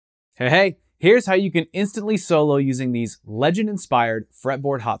Hey, here's how you can instantly solo using these legend-inspired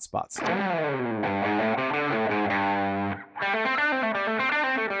fretboard hotspots.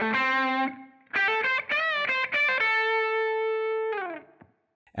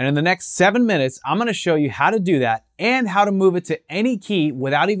 And in the next 7 minutes, I'm going to show you how to do that and how to move it to any key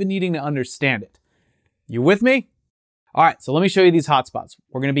without even needing to understand it. You with me? All right, so let me show you these hotspots.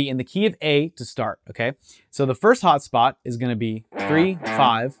 We're going to be in the key of A to start, okay? So the first hotspot is going to be 3,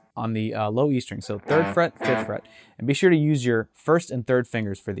 5 on the low E string. So 3rd fret, 5th fret. And be sure to use your 1st and 3rd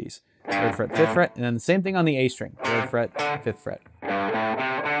fingers for these. 3rd fret, 5th fret, and then the same thing on the A string. 3rd fret, 5th fret.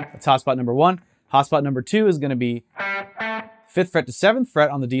 That's hotspot number 1. Hotspot number 2 is going to be 5th fret to 7th fret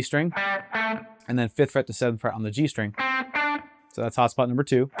on the D string, and then 5th fret to 7th fret on the G string. So that's hotspot number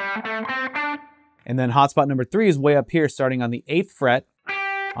 2. And then hotspot number 3 is way up here, starting on the 8th fret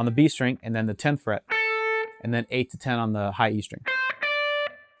on the B string, and then the 10th fret, and then 8 to 10 on the high E string.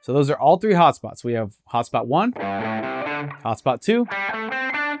 So those are all 3 hotspots. We have hotspot 1, hotspot 2,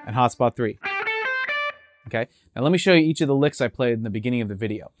 and hotspot 3. Okay, now let me show you each of the licks I played in the beginning of the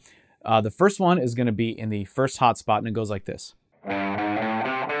video. The first one is going to be in the first hotspot, and it goes like this.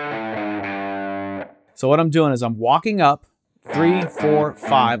 So what I'm doing is I'm walking up 3, 4,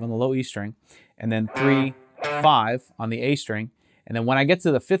 5 on the low E string, and then 3, 5 on the A string. And then when I get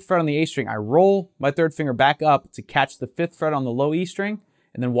to the 5th fret on the A string, I roll my 3rd finger back up to catch the 5th fret on the low E string,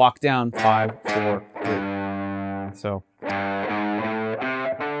 and then walk down 5, 4, 3. So,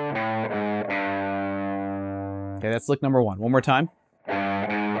 okay, that's lick number 1. One more time.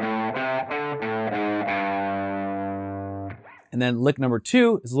 And then lick number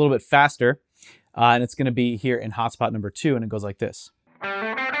 2 is a little bit faster, and it's going to be here in hotspot number 2, and it goes like this.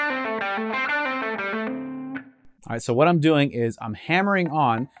 All right, so what I'm doing is I'm hammering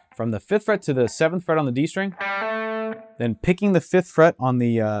on from the 5th fret to the 7th fret on the D string, then picking the 5th fret on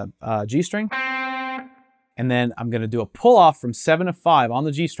the G string, and then I'm going to do a pull off from 7 to 5 on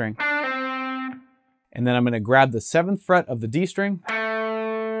the G string, and then I'm going to grab the 7th fret of the D string,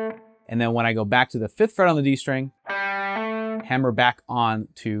 and then when I go back to the 5th fret on the D string, hammer back on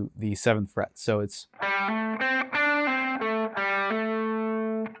to the 7th fret. So it's,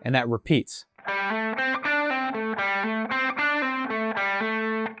 and that repeats.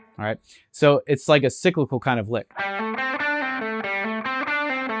 All right, so it's like a cyclical kind of lick.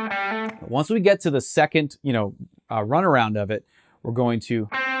 Once we get to the second, runaround of it, we're going to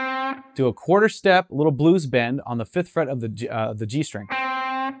do a quarter step, a little blues bend on the 5th fret of the G string.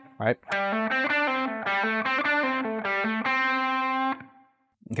 All right.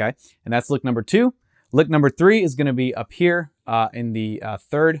 Okay, and that's lick number 2. Lick number 3 is going to be up here in the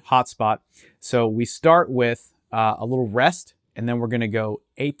 3rd hotspot. So we start with a little rest, and then we're going to go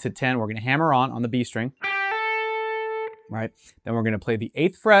 8 to 10. We're going to hammer on the B string, right? Then we're going to play the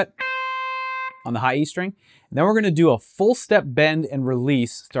 8th fret on the high E string. And then we're going to do a full step bend and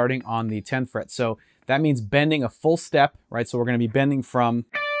release starting on the 10th fret. So that means bending a full step, right? So we're going to be bending from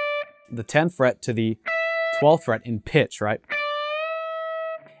the 10th fret to the 12th fret in pitch, right?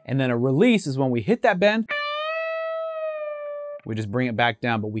 And then a release is when we hit that bend, we just bring it back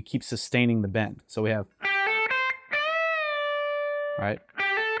down, but we keep sustaining the bend. So we have, right?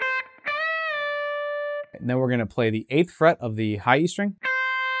 And then we're going to play the 8th fret of the high E string,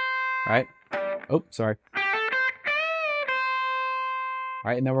 right? Oh, sorry. All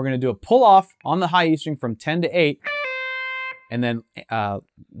right, and then we're going to do a pull off on the high E string from 10 to 8, and then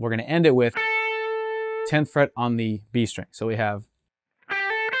we're going to end it with 10th fret on the B string. So we have,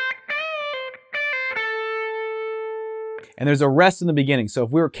 and there's a rest in the beginning. So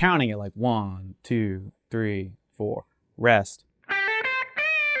if we were counting it like 1, 2, 3, 4, rest.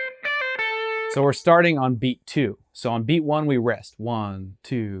 So we're starting on beat 2. So on beat 1, we rest. 1,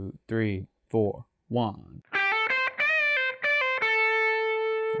 2, 3, 4, 1.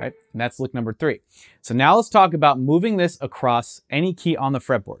 Right? And that's lick number 3. So now let's talk about moving this across any key on the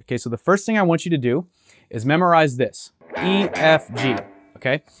fretboard. Okay, so the first thing I want you to do is memorize this. E, F, G.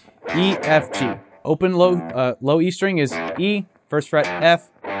 Okay? E, F, G. Open low E string is E, 1st fret, F,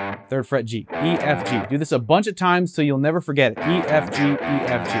 3rd fret, G. E, F, G. Do this a bunch of times so you'll never forget it. E, F, G, E,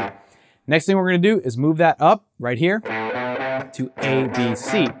 F, G. Next thing we're going to do is move that up right here to A, B,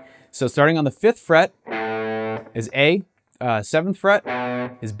 C. So starting on the 5th fret is A, 7th fret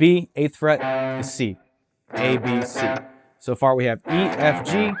is B, 8th fret is C. A, B, C. So far we have E, F,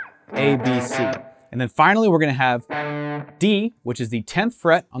 G, A, B, C. And then finally we're going to have D, which is the 10th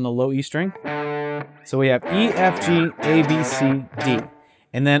fret on the low E string. So we have E, F, G, A, B, C, D.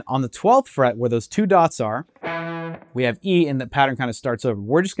 And then on the 12th fret, where those 2 dots are, we have E, and the pattern kind of starts over.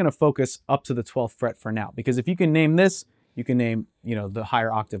 We're just going to focus up to the 12th fret for now, because if you can name this, you can name, you know, the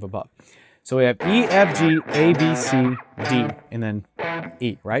higher octave above. So we have E, F, G, A, B, C, D, and then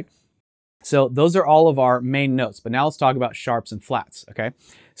E, right? So those are all of our main notes, but now let's talk about sharps and flats, okay?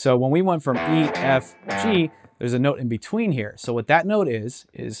 So when we went from E, F, G, there's a note in between here. So what that note is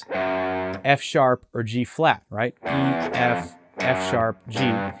F sharp or G flat, right? E, F, F sharp,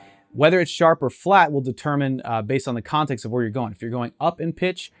 G. Whether it's sharp or flat will determine based on the context of where you're going. If you're going up in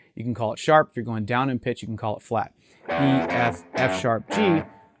pitch, you can call it sharp. If you're going down in pitch, you can call it flat. E, F, F sharp, G,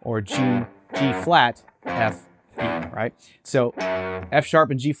 or G, G flat, F, E, right? So F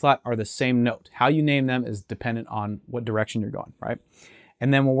sharp and G flat are the same note. How you name them is dependent on what direction you're going, right?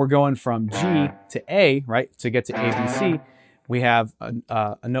 And then when we're going from G to A, right, to get to A, B, C, we have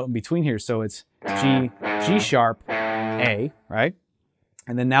a note in between here. So it's G, G sharp, A, right?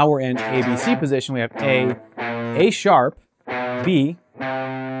 And then now we're in A, B, C position. We have A sharp, B,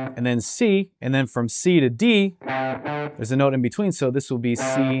 and then C, and then from C to D, there's a note in between. So this will be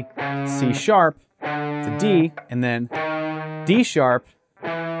C, C sharp to D, and then D sharp,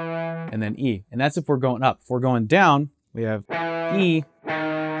 and then E. And that's if we're going up. If we're going down, we have E,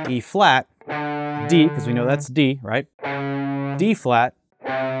 E flat, D, because we know that's D, right? D flat,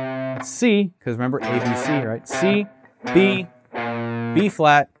 C, because remember A, B, C, right? C, B, B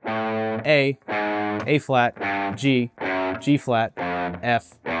flat, A flat, G, G flat,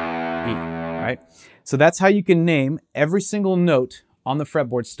 F, E, right? So that's how you can name every single note on the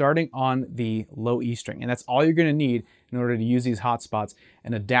fretboard starting on the low E string. And that's all you're gonna need in order to use these hotspots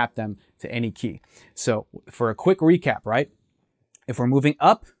and adapt them to any key. So for a quick recap, right? If we're moving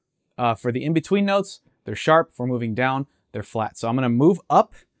up for the in-between notes, they're sharp. If we're moving down, they're flat. So I'm gonna move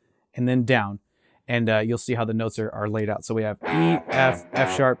up and then down. And you'll see how the notes are laid out. So we have E, F,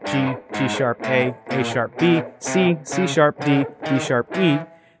 F sharp, G, G sharp, A sharp, B, C, C sharp, D, D sharp, E.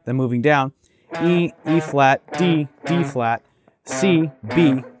 Then moving down, E, E flat, D, D flat, C,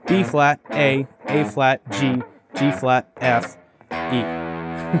 B, B flat, A flat, G, G flat, F, E.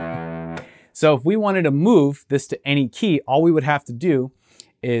 So if we wanted to move this to any key, all we would have to do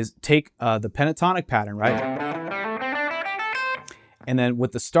is take the pentatonic pattern, right? And then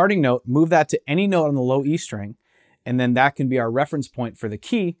with the starting note, move that to any note on the low E string. And then that can be our reference point for the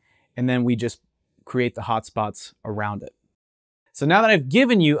key. And then we just create the hotspots around it. So now that I've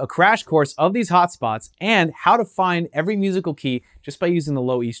given you a crash course of these hotspots and how to find every musical key just by using the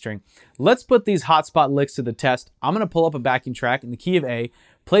low E string, let's put these hotspot licks to the test. I'm gonna pull up a backing track in the key of A,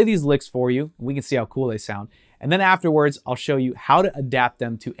 play these licks for you, and we can see how cool they sound. And then afterwards, I'll show you how to adapt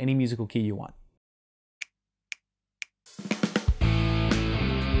them to any musical key you want.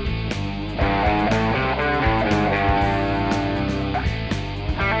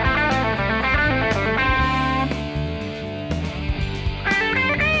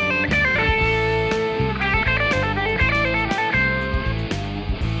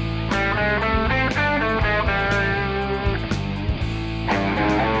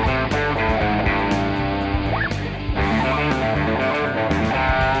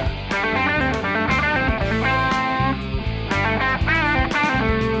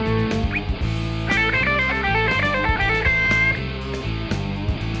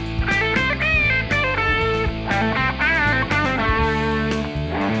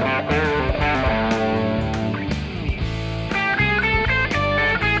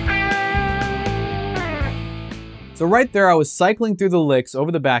 So right there, I was cycling through the licks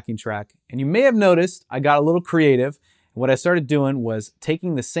over the backing track, and you may have noticed I got a little creative. What I started doing was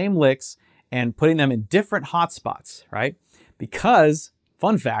taking the same licks and putting them in different hotspots, right? Because,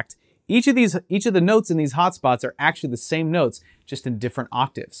 fun fact, each of the notes in these hotspots are actually the same notes, just in different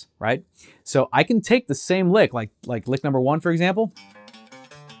octaves, right? So I can take the same lick, like lick number 1, for example,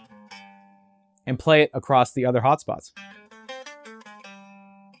 and play it across the other hotspots.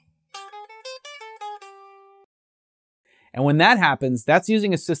 And when that happens, that's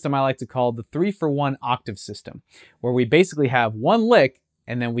using a system I like to call the 3-for-1 octave system, where we basically have one lick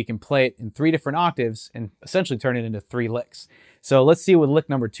and then we can play it in 3 different octaves and essentially turn it into 3 licks. So let's see with lick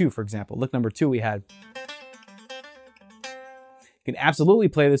number 2, for example. Lick number 2 we had. You can absolutely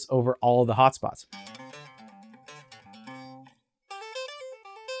play this over all of the hotspots.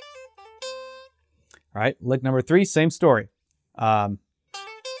 All right, lick number 3, same story.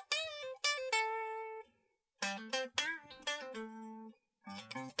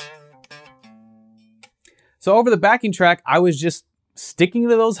 So over the backing track, I was just sticking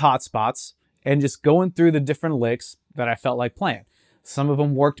to those hotspots and just going through the different licks that I felt like playing. Some of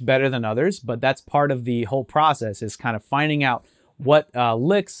them worked better than others, but that's part of the whole process, is kind of finding out what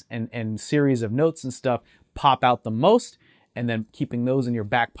licks and series of notes and stuff pop out the most, and then keeping those in your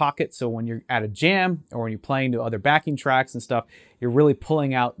back pocket. So when you're at a jam or when you're playing to other backing tracks and stuff, you're really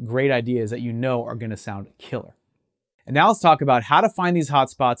pulling out great ideas that you know are gonna sound killer. And now let's talk about how to find these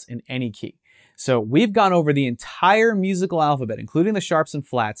hotspots in any key. So we've gone over the entire musical alphabet, including the sharps and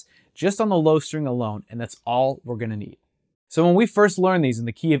flats, just on the low string alone, and that's all we're gonna need. So when we first learn these in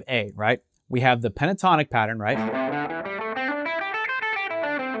the key of A, right, we have the pentatonic pattern, right?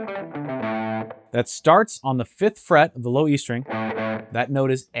 That starts on the 5th fret of the low E string. That note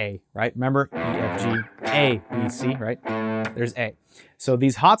is A, right? Remember, E, F, G, A, B, C, right? There's A. So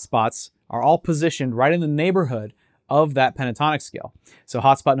these hotspots are all positioned right in the neighborhood of that pentatonic scale. So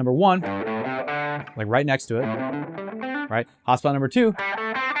hotspot number 1, like right next to it, right? Hotspot number 2,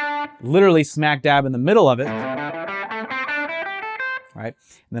 literally smack dab in the middle of it, right?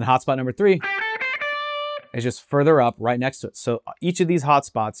 And then hotspot number 3 is just further up right next to it. So each of these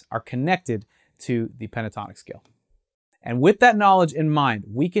hotspots are connected to the pentatonic scale. And with that knowledge in mind,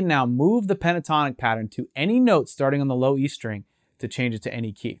 we can now move the pentatonic pattern to any note starting on the low E string to change it to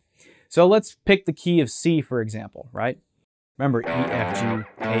any key. So let's pick the key of C, for example, right? Remember, E, F, G,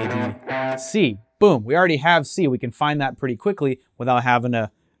 A, B, C. Boom, we already have C. We can find that pretty quickly without having to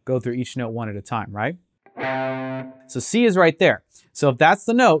go through each note one at a time, right? So C is right there. So if that's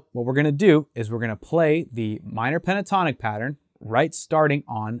the note, what we're gonna do is we're gonna play the minor pentatonic pattern right starting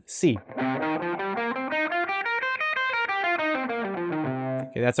on C.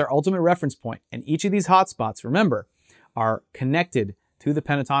 Okay, that's our ultimate reference point. And each of these hotspots, remember, are connected to the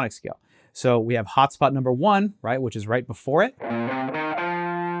pentatonic scale. So we have hotspot number 1, right, which is right before it. All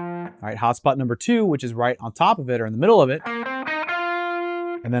right, hotspot number 2, which is right on top of it or in the middle of it.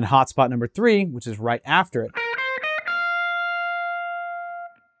 And then hotspot number 3, which is right after it.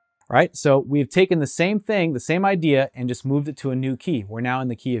 Right, so we've taken the same thing, the same idea, and just moved it to a new key. We're now in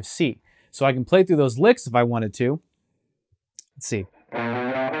the key of C. So I can play through those licks if I wanted to. Let's see.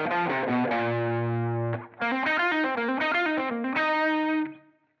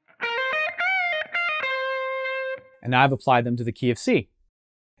 And now I've applied them to the key of C.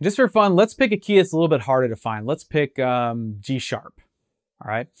 And just for fun, let's pick a key that's a little bit harder to find. Let's pick G sharp, all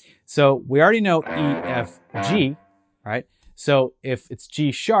right? So we already know E, F, G, right? So if it's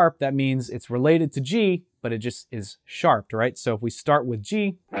G sharp, that means it's related to G, but it just is sharped, right? So if we start with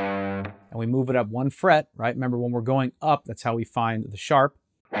G and we move it up 1 fret, right? Remember when we're going up, that's how we find the sharp.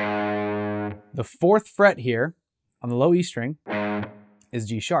 The 4th fret here on the low E string is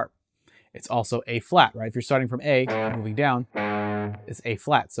G sharp. It's also A flat, right? If you're starting from A and moving down, it's A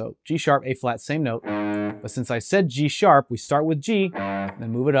flat. So G sharp, A flat, same note. But since I said G sharp, we start with G, then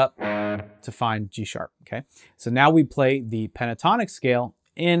move it up to find G sharp, okay? So now we play the pentatonic scale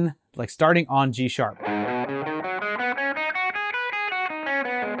in, like starting on G sharp.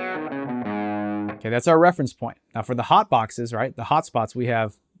 Okay, that's our reference point. Now for the hot boxes, right? The hot spots, we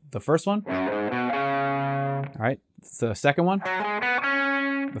have the first one, all right? The second one,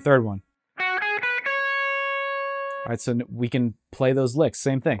 the third one. All right, so we can play those licks,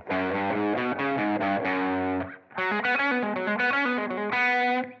 same thing.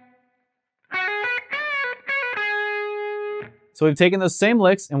 So we've taken those same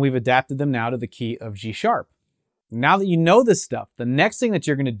licks and we've adapted them now to the key of G sharp. Now that you know this stuff, the next thing that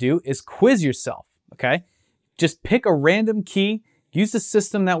you're gonna do is quiz yourself, okay? Just pick a random key, use the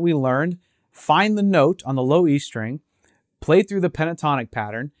system that we learned, find the note on the low E string, play through the pentatonic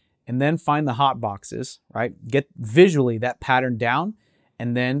pattern, and then find the hot boxes, right? Get visually that pattern down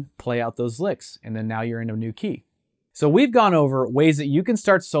and then play out those licks. And then now you're in a new key. So we've gone over ways that you can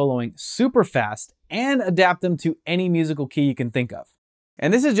start soloing super fast and adapt them to any musical key you can think of.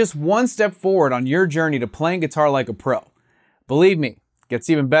 And this is just one step forward on your journey to playing guitar like a pro. Believe me, it gets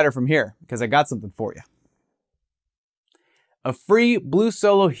even better from here because I got something for you. A free blues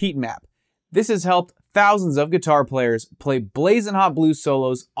solo heat map. This has helped thousands of guitar players play blazing hot blues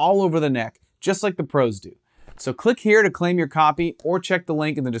solos all over the neck, just like the pros do. So click here to claim your copy or check the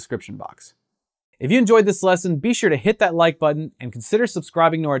link in the description box. If you enjoyed this lesson, be sure to hit that like button and consider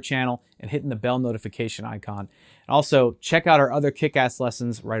subscribing to our channel and hitting the bell notification icon. And also check out our other kick-ass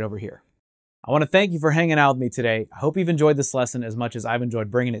lessons right over here. I want to thank you for hanging out with me today. I hope you've enjoyed this lesson as much as I've enjoyed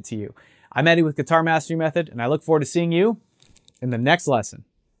bringing it to you. I'm Eddie with Guitar Mastery Method, and I look forward to seeing you in the next lesson.